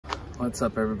What's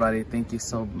up, everybody? Thank you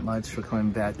so much for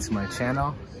coming back to my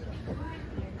channel.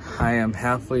 I am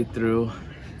halfway through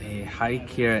a hike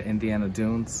here at Indiana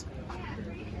Dunes.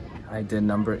 I did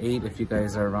number 8. If you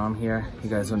guys are around here,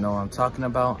 you guys will know what I'm talking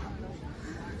about.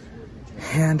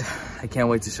 And I can't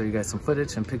wait to show you guys some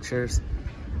footage and pictures.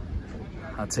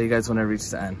 I'll tell you guys when I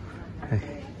reach the end. All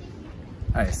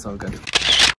right, so good.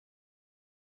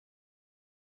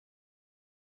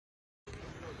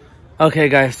 Okay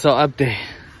guys, so update.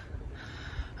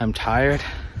 I'm tired.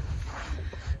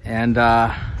 And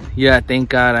yeah, thank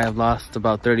God I have lost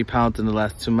about 30 pounds in the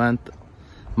last 2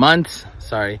 months.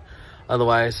 Sorry.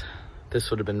 Otherwise, this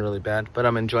would have been really bad. But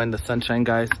I'm enjoying the sunshine,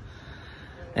 guys.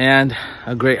 And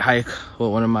a great hike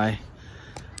with one of my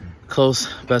close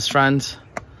best friends.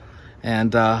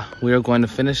 And we are going to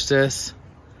finish this.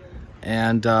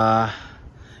 And yeah,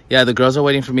 the girls are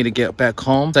waiting for me to get back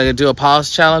home. So I could do a pause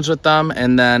challenge with them.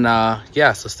 And then,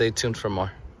 yeah, so stay tuned for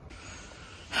more.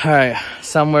 All right,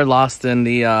 somewhere lost in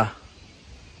the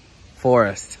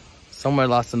forest. Somewhere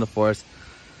lost in the forest.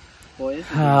 Guys,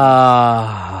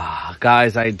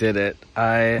 I did it.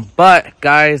 But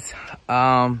guys,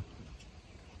 yeah,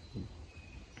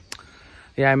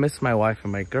 I miss my wife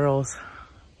and my girls.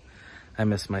 I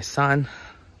miss my son.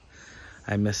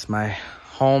 I miss my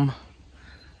home.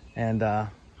 And all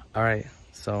right,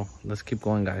 so let's keep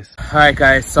going, guys. All right,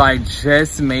 guys, so I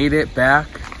just made it back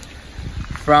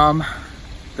from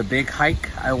the big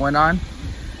hike I went on.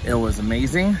 It was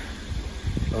amazing.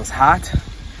 It was hot.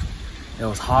 It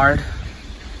was hard.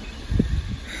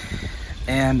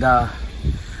 And I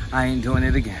ain't doing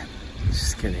it again.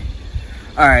 Just kidding.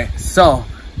 All right, so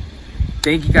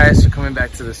thank you guys for coming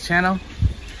back to this channel.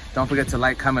 Don't forget to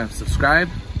like, comment, and subscribe.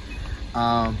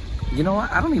 You know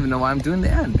what? I don't even know why I'm doing the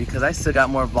end because I still got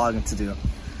more vlogging to do.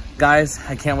 Guys,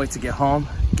 I can't wait to get home.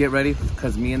 Get ready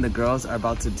because me and the girls are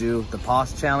about to do the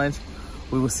pause challenge.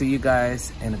 We will see you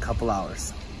guys in a couple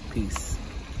hours. Peace.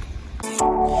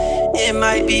 It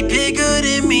might be bigger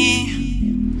than me,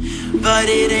 but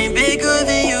it ain't bigger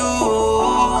than you.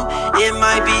 It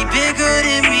might be bigger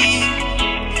than me,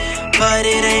 but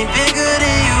it ain't bigger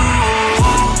than you.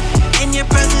 In your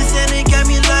presence and it got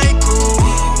me like, ooh.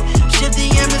 Shift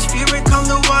the atmosphere and calm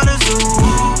the waters,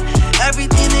 ooh.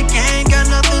 Everything again,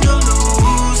 got nothing to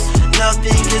lose.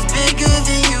 Nothing is bigger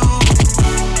than you.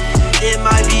 It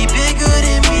might be bigger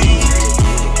than me,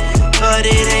 but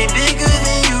it ain't bigger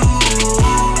than you.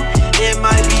 It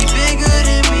might be bigger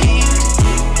than me,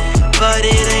 but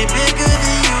it ain't bigger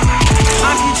than you.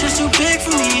 My future's too big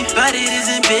for me, but it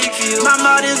isn't big for you. My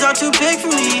mountains are too big for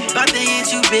me, but they ain't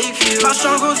too big for you. My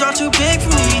struggles are too big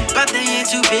for me, but they ain't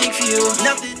too big for you.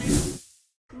 Nothing.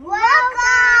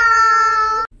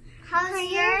 Welcome! How's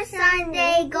your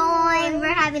Sunday going?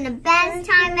 We're having the best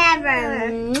time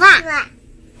ever. Mwah!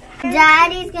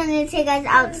 Daddy's gonna take us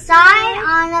outside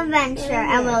on an adventure,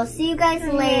 and we'll see you guys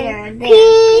later.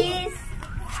 Peace!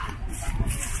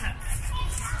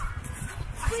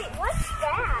 Wait, what's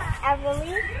that,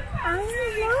 Everly? I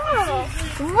don't know.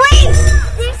 Wait!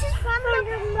 This is from the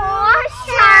Pause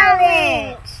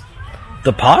Challenge!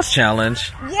 The pause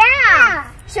challenge? Yeah!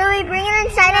 Should we bring it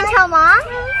inside and tell Mom?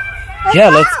 Yeah,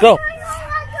 let's go.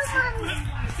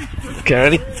 Okay,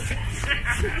 ready?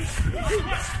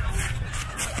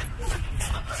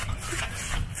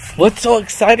 What's so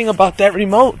exciting about that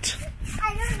remote?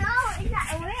 I don't know. Is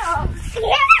that real?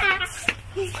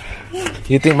 Yeah.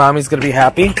 You think Mommy's gonna be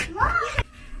happy? Mom.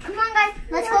 Come on, guys.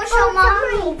 Let's go show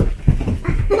Mommy.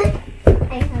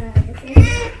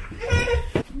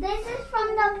 This is from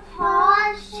the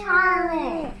Pause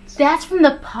Challenge. That's from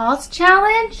the Pause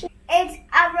Challenge? It's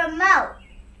a remote.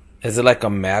 Is it like a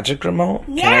magic remote?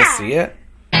 Yeah. Can I see it?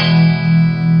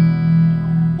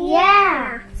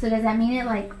 Yeah. So does that mean it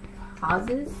like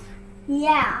pauses?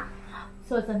 Yeah.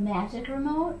 So it's a magic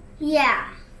remote? Yeah.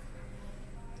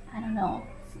 I don't know.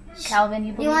 Calvin,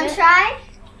 you believe You want to it? try?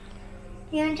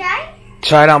 You want to try?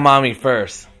 Try it on Mommy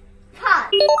first. Pause.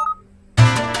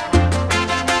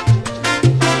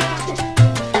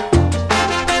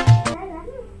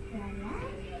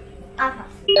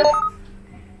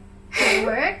 Did it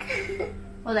work?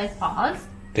 Will I pause?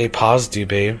 They paused you,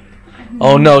 babe.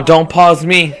 Oh no, don't pause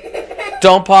me.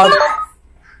 Don't pause.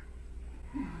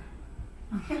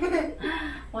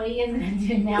 What are you guys gonna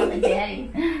do now with Daddy?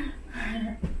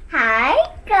 Hi,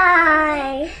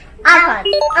 guys. Pause.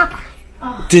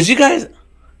 Oh. Did you guys?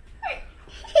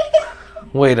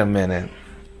 Wait a minute.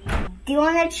 Do you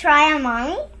want to try on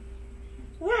Mommy?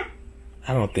 Yeah.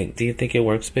 I don't think. Do you think it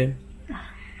works, babe?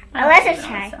 Let's just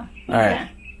try. So. All right.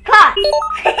 Pause.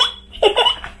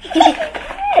 Hey,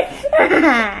 hold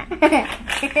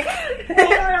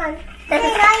on. Hey,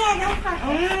 Ryan, don't pause.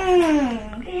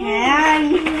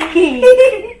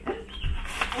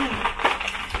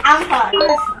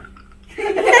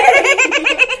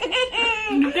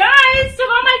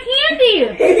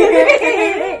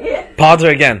 Pause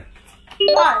her again.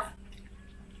 Pause.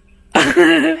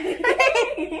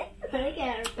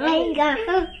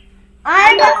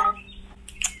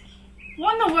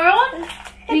 What in the world?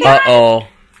 Uh-oh.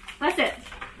 That's it.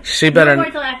 She Wait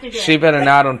till after dinner.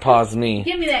 not unpause me.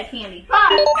 Give me that candy.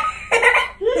 Pause.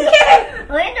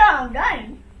 Wait till I'm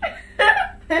done.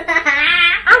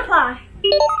 I'm paused.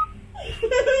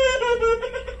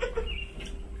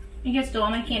 You guys stole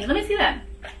all my candy. Let me see that.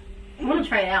 I want to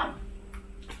try it out.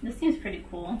 This seems pretty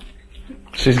cool.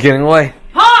 She's getting away.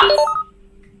 Pause!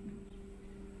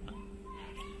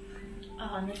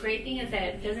 Oh, and the great thing is that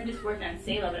it doesn't just work on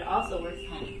Selah, but it also works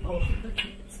on both of the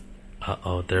kids.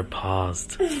 Uh-oh, they're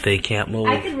paused. They can't move.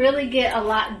 I could really get a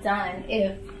lot done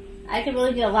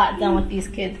with these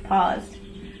kids paused.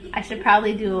 I should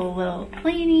probably do a little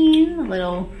cleaning, a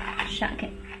little shop.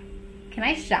 Can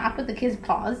I shop with the kids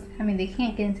paused? I mean, they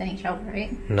can't get into any trouble,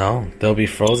 right? No, they'll be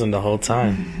frozen the whole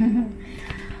time.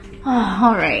 Oh,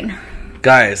 all right.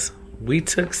 Guys, we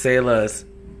took Selah's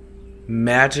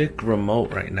magic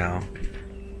remote right now.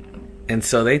 And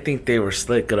so they think they were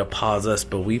slick, gonna pause us,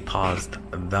 but we paused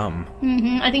them.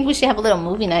 I think we should have a little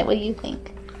movie night. What do you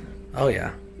think? Oh,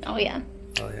 yeah. Oh, yeah.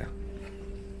 Oh, yeah.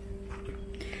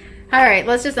 All right,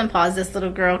 let's just unpause this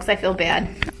little girl because I feel bad.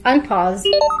 Unpause.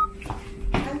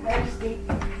 I'm thirsty.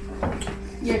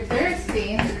 You're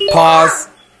thirsty. Pause.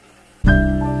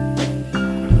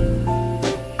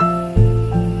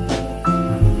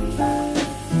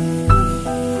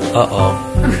 Uh-oh.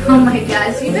 Oh my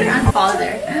gosh, you better unpause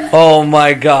her. Oh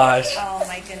my gosh. Oh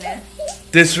my goodness.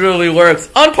 This really works.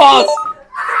 Unpause!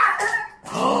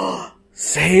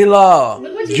 Selah,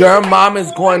 your mom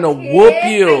is going to whoop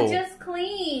I you. just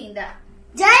cleaned.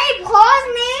 Daddy, pause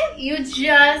me. You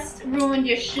just ruined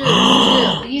your shoes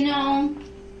too, you know?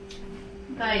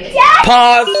 Bye.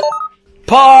 Pause.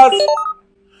 Pause.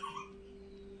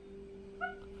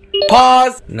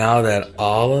 Pause. Now that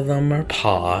all of them are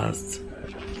paused,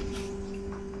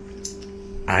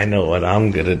 I know what I'm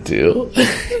gonna do.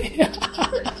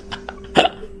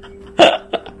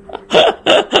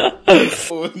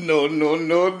 Oh, no, no,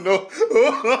 no, no.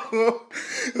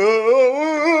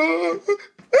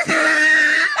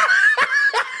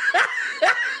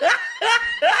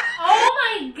 Oh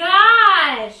my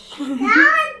gosh!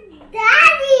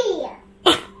 Daddy.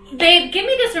 Babe, give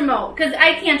me this remote, because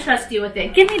I can't trust you with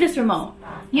it. Give me this remote.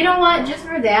 You know what? Just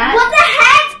for that. What the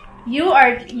heck?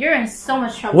 You're in so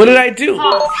much trouble. What did I do?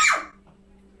 Pause.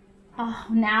 Oh,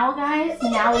 now guys,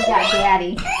 now we got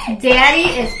Daddy. Daddy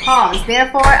is paused.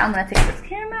 Therefore, I'm gonna take this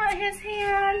camera out of his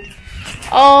hand.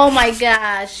 Oh my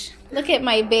gosh. Look at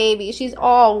my baby. She's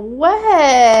all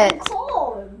wet.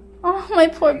 Cold. Oh, my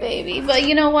poor baby. But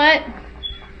you know what?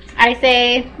 I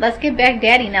say, let's get back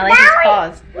Daddy now that he's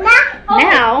paused.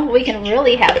 Now we can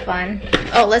really have fun.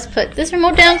 Oh, let's put this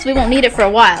remote down because we won't need it for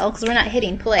a while because we're not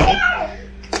hitting play.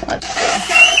 Let's see.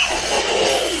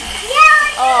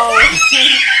 Oh,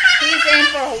 he's in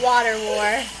for a water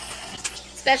war.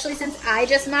 Especially since I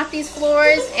just mopped these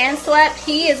floors and slept,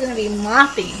 he is going to be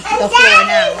mopping the floor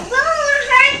now.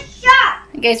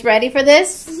 You guys ready for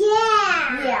this?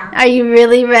 Yeah. Are you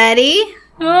really ready?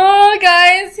 Oh,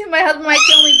 guys, my husband might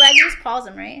kill me, but I can just pause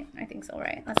him, right? I think so,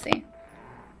 right? Let's see.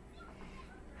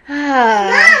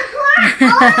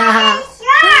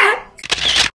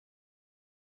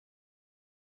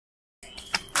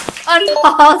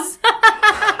 Unpause.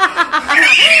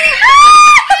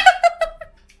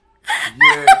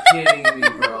 You're kidding me,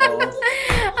 bro.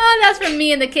 Oh, that's for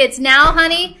me and the kids. Now,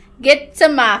 honey, get to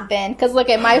mopping. Because look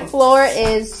at my floor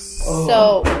is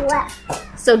so wet.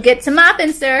 So get to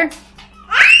mopping, sir.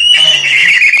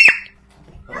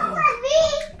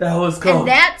 That was cool. And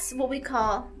that's what we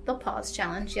call the pause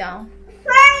challenge, y'all.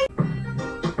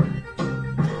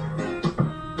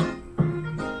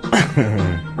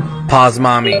 Pause,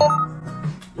 mommy.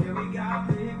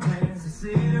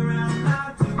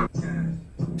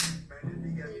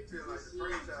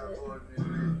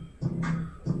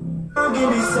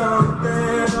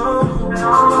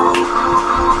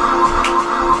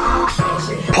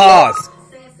 Pause.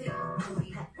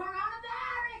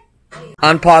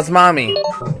 Unpause, mommy.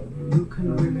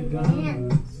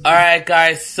 Alright,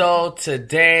 guys, so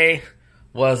today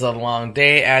was a long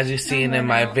day, as you've seen in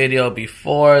my video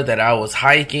before, that I was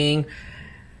hiking.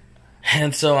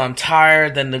 And so I'm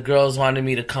tired. Then the girls wanted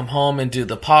me to come home and do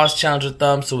the pause challenge with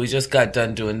them. So we just got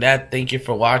done doing that. Thank you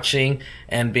for watching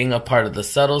and being a part of the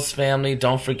Suttles family.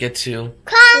 Don't forget to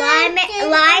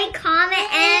like,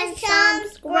 comment, and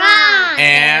subscribe.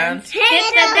 And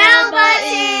hit the bell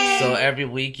button. So every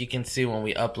week you can see when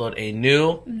we upload a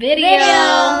new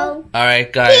Video.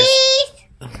 Alright, guys.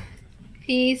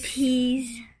 Peace.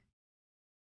 Peace.